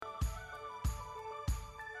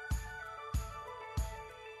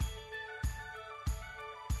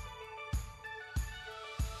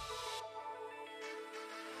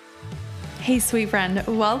Hey, sweet friend,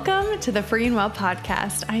 welcome to the Free and Well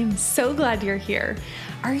podcast. I am so glad you're here.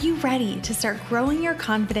 Are you ready to start growing your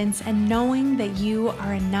confidence and knowing that you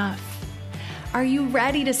are enough? Are you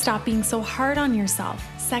ready to stop being so hard on yourself,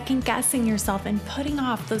 second guessing yourself, and putting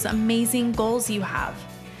off those amazing goals you have?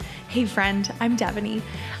 Hey friend, I'm Devaney.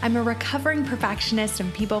 I'm a recovering perfectionist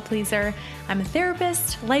and people pleaser. I'm a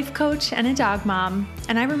therapist, life coach, and a dog mom,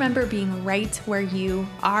 and I remember being right where you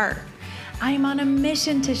are. I am on a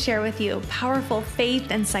mission to share with you powerful faith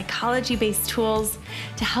and psychology-based tools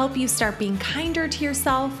to help you start being kinder to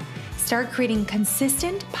yourself, start creating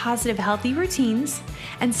consistent, positive, healthy routines,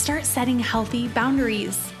 and start setting healthy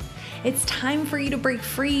boundaries. It's time for you to break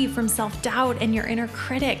free from self-doubt and your inner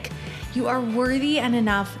critic. You are worthy and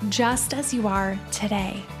enough just as you are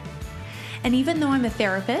today. And even though I'm a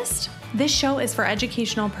therapist, this show is for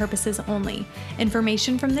educational purposes only.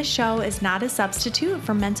 Information from this show is not a substitute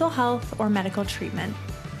for mental health or medical treatment.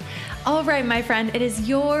 All right, my friend, it is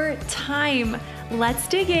your time. Let's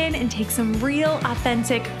dig in and take some real,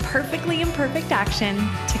 authentic, perfectly imperfect action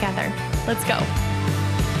together. Let's go.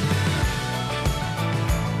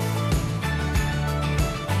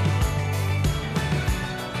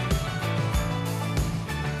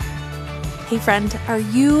 Hey friend, are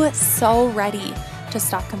you so ready to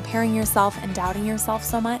stop comparing yourself and doubting yourself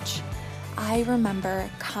so much? I remember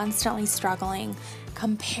constantly struggling,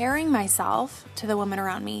 comparing myself to the women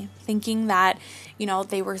around me, thinking that,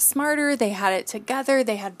 they were smarter, they had it together,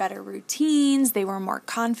 they had better routines, they were more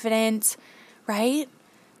confident, right?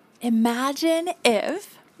 Imagine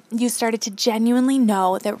if you started to genuinely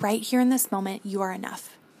know that right here in this moment, you are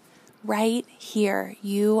enough. Right here,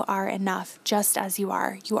 you are enough just as you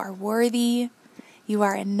are. You are worthy. You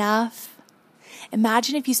are enough.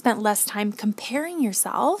 Imagine if you spent less time comparing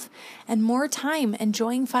yourself and more time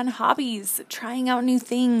enjoying fun hobbies, trying out new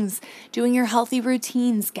things, doing your healthy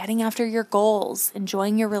routines, getting after your goals,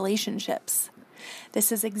 enjoying your relationships.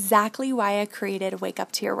 This is exactly why I created Wake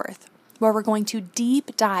Up to Your Worth, where we're going to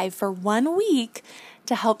deep dive for 1 week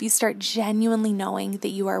to help you start genuinely knowing that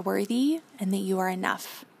you are worthy and that you are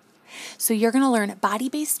enough. So you're going to learn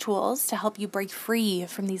body-based tools to help you break free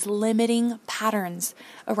from these limiting patterns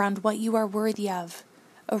around what you are worthy of,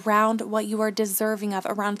 around what you are deserving of,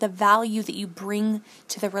 around the value that you bring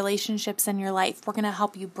to the relationships in your life. We're going to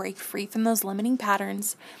help you break free from those limiting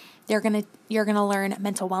patterns. You're going to learn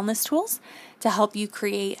mental wellness tools to help you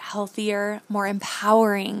create healthier, more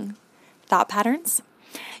empowering thought patterns.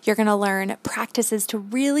 You're going to learn practices to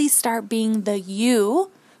really start being the you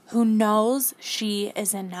who knows she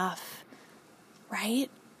is enough, right?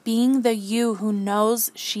 Being the you who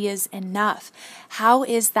knows she is enough. How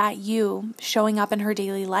is that you showing up in her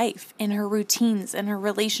daily life, in her routines, in her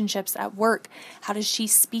relationships at work? How does she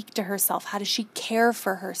speak to herself? How does she care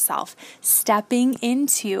for herself? Stepping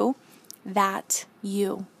into that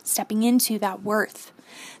you, stepping into that worth.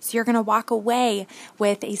 So you're going to walk away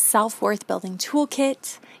with a self-worth building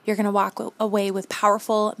toolkit. You're going to walk away with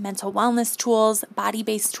powerful mental wellness tools,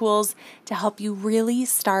 body-based tools to help you really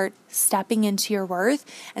start stepping into your worth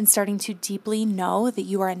and starting to deeply know that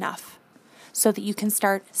you are enough so that you can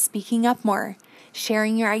start speaking up more,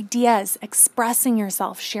 sharing your ideas, expressing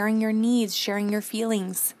yourself, sharing your needs, sharing your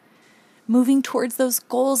feelings, moving towards those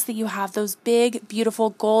goals that you have, those big, beautiful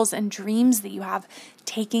goals and dreams that you have,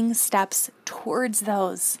 taking steps towards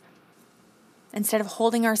those instead of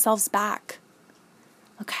holding ourselves back.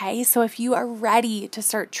 Okay, so if you are ready to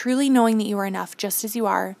start truly knowing that you are enough just as you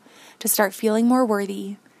are, to start feeling more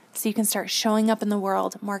worthy, so you can start showing up in the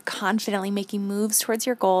world more confidently, making moves towards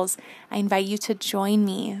your goals, I invite you to join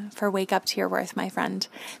me for Wake Up to Your Worth, my friend.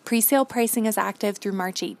 Pre-sale pricing is active through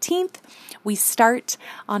March 18th. We start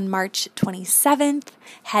on March 27th.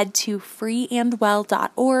 Head to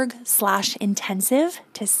freeandwell.org/intensive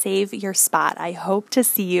to save your spot. I hope to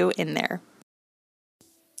see you in there.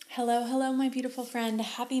 Hello, my beautiful friend.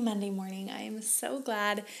 Happy Monday morning. I am so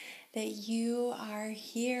glad that you are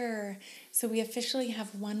here. So we officially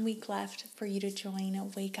have 1 week left for you to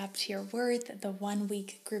join Wake Up to Your Worth, the 1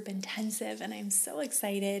 week group intensive, and I'm so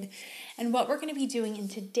excited. And what we're going to be doing in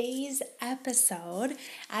today's episode,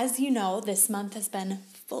 as you know, this month has been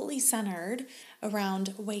fully centered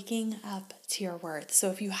around waking up to your worth. So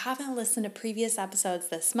if you haven't listened to previous episodes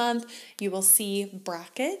this month, you will see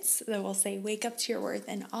brackets that will say wake up to your worth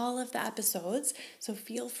in all of the episodes. So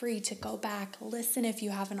feel free to go back, listen if you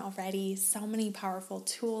haven't already. So many powerful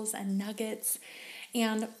tools and nuggets.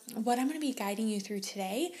 And what I'm going to be guiding you through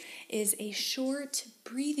today is a short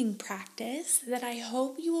breathing practice that I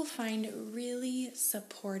hope you will find really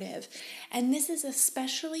supportive. And this is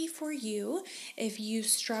especially for you if you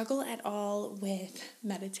struggle at all with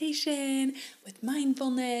meditation, with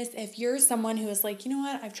mindfulness, if you're someone who is like, you know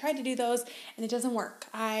what, I've tried to do those and it doesn't work.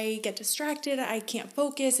 I get distracted, I can't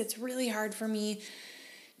focus, it's really hard for me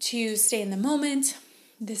to stay in the moment.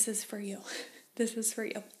 This is for you. This is for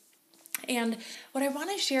you. And what I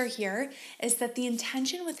want to share here is that the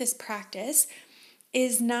intention with this practice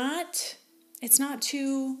is it's not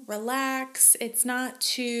to relax, it's not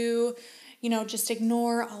to, just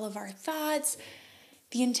ignore all of our thoughts.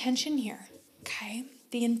 The intention here, okay?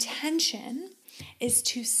 The intention is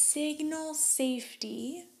to signal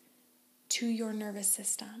safety to your nervous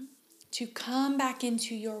system, to come back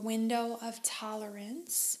into your window of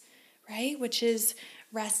tolerance, right? Which is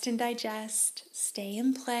rest and digest, stay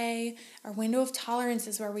and play. Our window of tolerance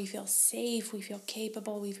is where we feel safe, we feel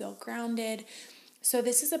capable, we feel grounded. So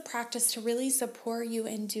this is a practice to really support you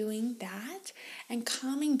in doing that and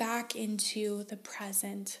coming back into the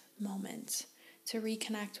present moment, to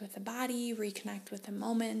reconnect with the body, reconnect with the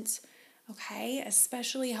moment. Okay,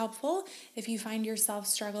 especially helpful if you find yourself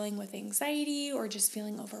struggling with anxiety or just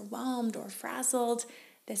feeling overwhelmed or frazzled.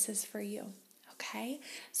 This is for you. Okay,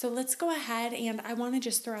 so let's go ahead, and I want to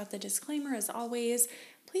just throw out the disclaimer as always.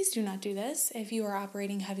 Please do not do this if you are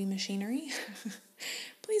operating heavy machinery.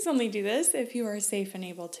 Please only do this if you are safe and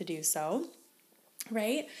able to do so,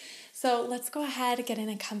 right? So let's go ahead, get in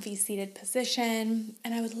a comfy seated position,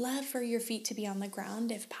 and I would love for your feet to be on the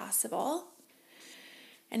ground if possible.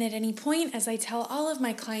 And at any point, as I tell all of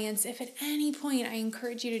my clients, if at any point I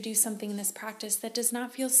encourage you to do something in this practice that does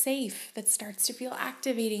not feel safe, that starts to feel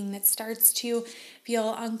activating, that starts to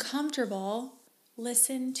feel uncomfortable,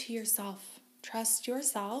 listen to yourself. Trust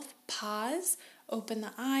yourself. Pause. Open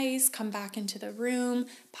the eyes. Come back into the room.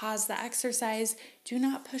 Pause the exercise. Do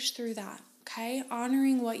not push through that, okay?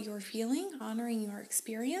 Honoring what you're feeling, honoring your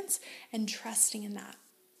experience, and trusting in that,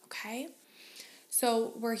 okay?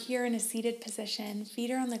 So we're here in a seated position,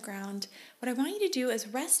 feet are on the ground. What I want you to do is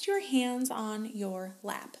rest your hands on your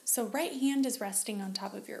lap. So right hand is resting on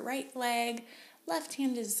top of your right leg, left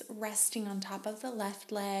hand is resting on top of the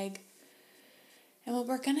left leg. And what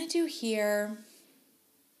we're going to do here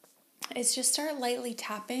is just start lightly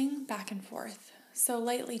tapping back and forth. So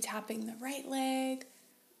lightly tapping the right leg,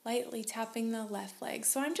 lightly tapping the left leg.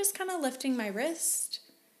 So I'm just kind of lifting my wrist.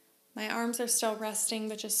 My arms are still resting,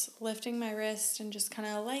 but just lifting my wrist and just kind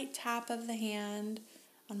of a light tap of the hand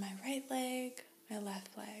on my right leg, my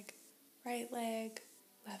left leg, right leg,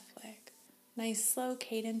 left leg. Nice slow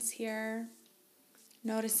cadence here,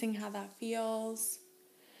 noticing how that feels.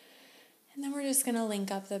 And then we're just going to link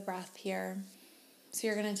up the breath here. So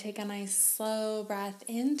you're going to take a nice slow breath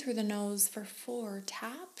in through the nose for 4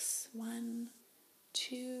 taps. 1,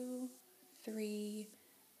 2, 3,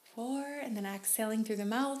 4, and then exhaling through the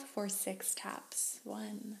mouth for 6 taps.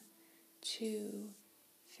 1, 2,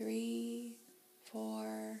 3,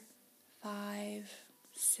 4, 5,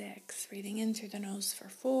 6. Breathing in through the nose for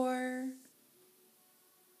 4.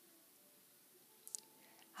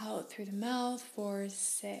 Out through the mouth for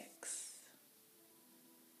 6.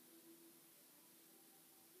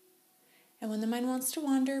 And when the mind wants to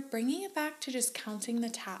wander, bringing it back to just counting the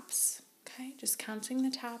taps. Okay, just counting the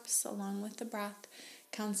taps along with the breath.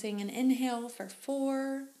 Counting an inhale for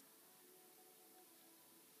 4.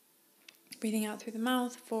 Breathing out through the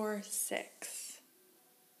mouth for 6.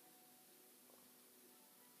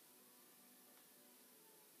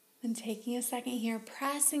 And taking a second here,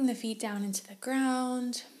 pressing the feet down into the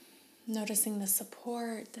ground. Noticing the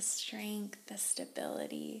support, the strength, the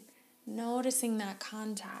stability. Noticing that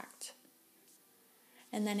contact.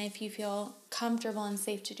 And then if you feel comfortable and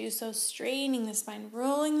safe to do so, straightening the spine,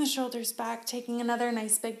 rolling the shoulders back, taking another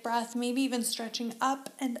nice big breath, maybe even stretching up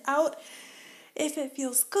and out if it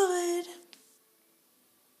feels good.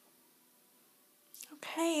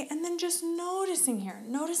 Okay, and then just noticing here,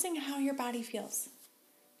 noticing how your body feels.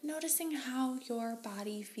 Noticing how your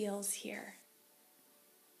body feels here.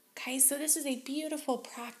 Okay, so this is a beautiful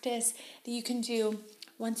practice that you can do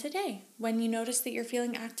once a day. When you notice that you're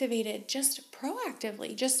feeling activated, just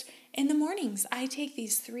proactively, just in the mornings, I take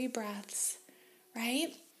these 3 breaths, right?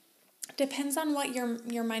 Depends on what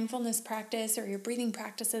your mindfulness practice or your breathing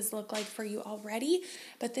practices look like for you already,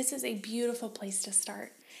 but this is a beautiful place to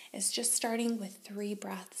start. It's just starting with 3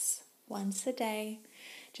 breaths once a day,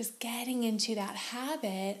 just getting into that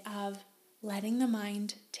habit of letting the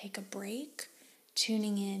mind take a break,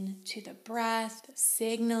 tuning in to the breath,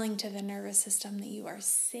 signaling to the nervous system that you are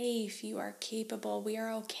safe, you are capable, we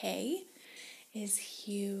are okay. is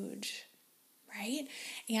huge, right?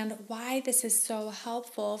 And why this is so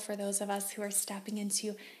helpful for those of us who are stepping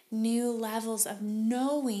into new levels of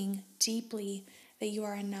knowing deeply that you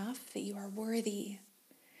are enough, that you are worthy.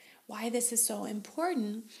 Why this is so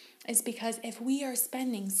important is because if we are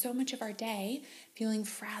spending so much of our day feeling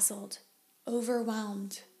frazzled,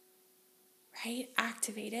 overwhelmed, right?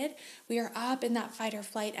 Activated, we are up in that fight or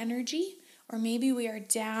flight energy, or maybe we are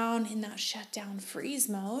down in that shutdown freeze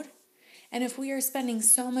mode. And if we are spending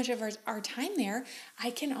so much of our time there,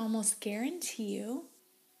 I can almost guarantee you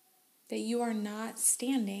that you are not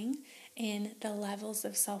standing in the levels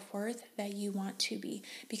of self-worth that you want to be.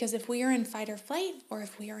 Because if we are in fight or flight, or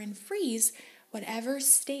if we are in freeze, whatever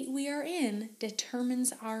state we are in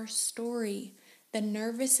determines our story, the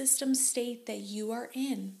nervous system state that you are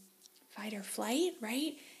in. Fight or flight,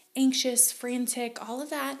 right? Anxious, frantic, all of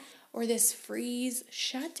that, or this freeze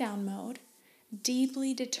shutdown mode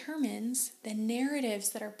deeply determines the narratives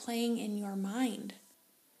that are playing in your mind.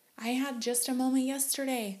 I had just a moment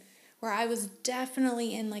yesterday where I was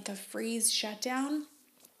definitely in like a freeze shutdown,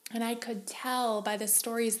 and I could tell by the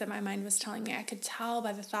stories that my mind was telling me, I could tell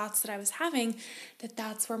by the thoughts that I was having that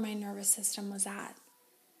that's where my nervous system was at,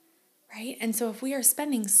 right? And so if we are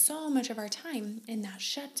spending so much of our time in that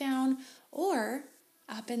shutdown or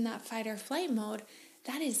up in that fight or flight mode,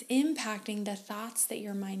 that is impacting the thoughts that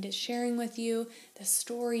your mind is sharing with you, the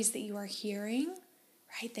stories that you are hearing,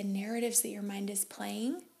 right? The narratives that your mind is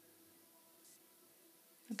playing.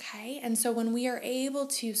 Okay, and so when we are able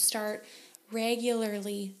to start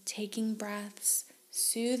regularly taking breaths,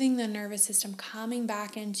 soothing the nervous system, coming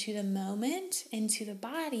back into the moment, into the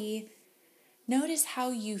body, notice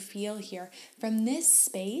how you feel here. From this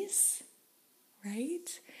space,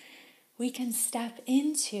 right, we can step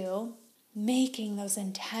into making those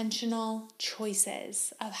intentional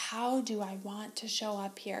choices of how do I want to show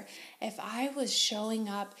up here. If I was showing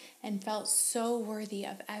up and felt so worthy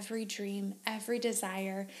of every dream, every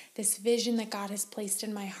desire, this vision that God has placed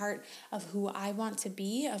in my heart of who I want to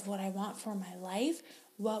be, of what I want for my life,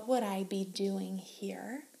 what would I be doing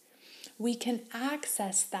here? We can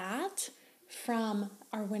access that from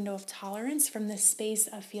our window of tolerance, from this space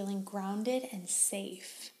of feeling grounded and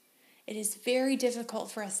safe. It is very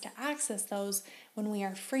difficult for us to access those when we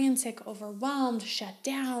are frantic, overwhelmed, shut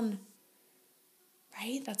down,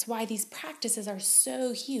 right? That's why these practices are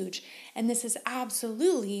so huge. And this is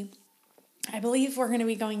absolutely, I believe we're going to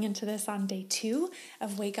be going into this on day 2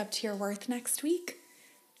 of Wake Up to Your Worth next week.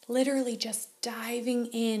 Literally just diving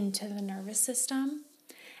into the nervous system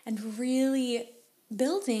and really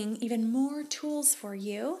building even more tools for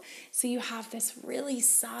you so you have this really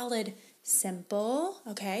solid, simple,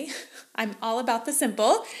 okay? I'm all about the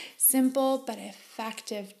simple but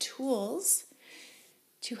effective tools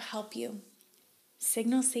to help you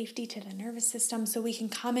signal safety to the nervous system so we can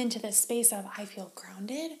come into this space of I feel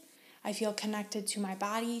grounded, I feel connected to my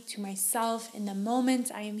body, to myself in the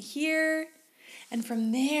moment I am here. And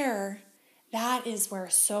from there, that is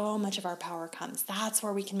where so much of our power comes. That's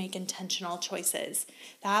where we can make intentional choices.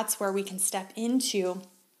 That's where we can step into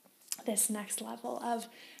this next level of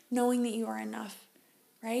knowing that you are enough,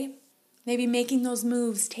 right? Maybe making those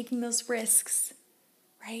moves, taking those risks,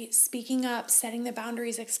 right? Speaking up, setting the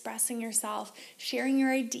boundaries, expressing yourself, sharing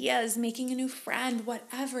your ideas, making a new friend,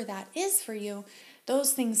 whatever that is for you.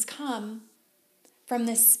 Those things come from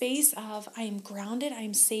this space of I am grounded, I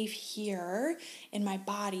am safe here in my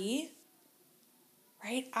body,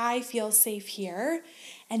 right? I feel safe here.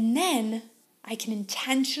 And then I can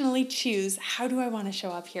intentionally choose how do I want to show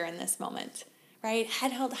up here in this moment, right?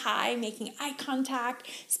 Head held high, making eye contact,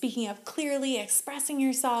 speaking up clearly, expressing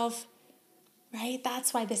yourself, right?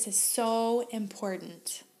 That's why this is so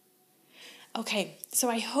important. Okay, so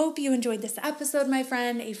I hope you enjoyed this episode, my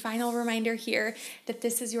friend. A final reminder here that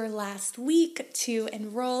this is your last week to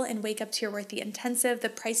enroll and Wake Up to Your Worth the Intensive. The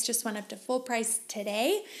price just went up to full price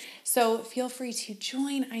today, so feel free to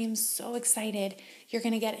join. I am so excited. You're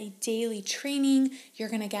going to get a daily training. You're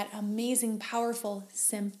going to get amazing, powerful,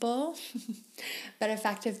 simple, but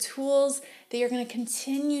effective tools that you're going to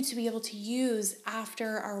continue to be able to use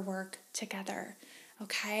after our work together.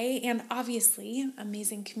 Okay, and obviously,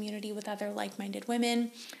 amazing community with other like-minded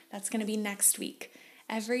women. That's going to be next week,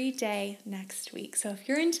 every day next week. So if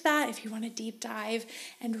you're into that, if you want to deep dive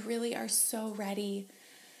and really are so ready,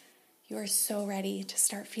 you are so ready to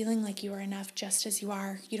start feeling like you are enough just as you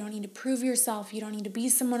are. You don't need to prove yourself. You don't need to be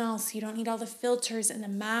someone else. You don't need all the filters and the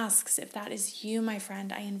masks. If that is you, my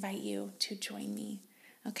friend, I invite you to join me.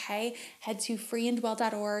 Okay, head to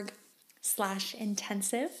freeandwell.org.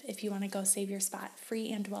 freeandwell.org/intensive if you want to go save your spot,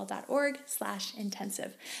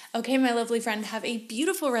 freeandwell.org/intensive. Okay, my lovely friend, have a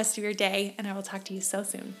beautiful rest of your day, and I will talk to you so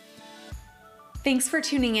soon. Thanks for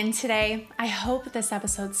tuning in today. I hope this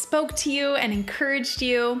episode spoke to you and encouraged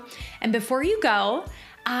you. And before you go,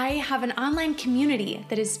 I have an online community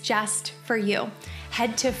that is just for you.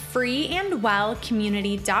 Head to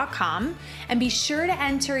freeandwellcommunity.com and be sure to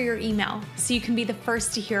enter your email so you can be the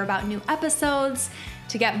first to hear about new episodes,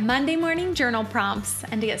 to get Monday morning journal prompts,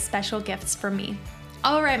 and to get special gifts from me.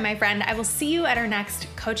 All right, my friend, I will see you at our next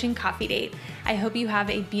coaching coffee date. I hope you have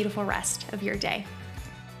a beautiful rest of your day.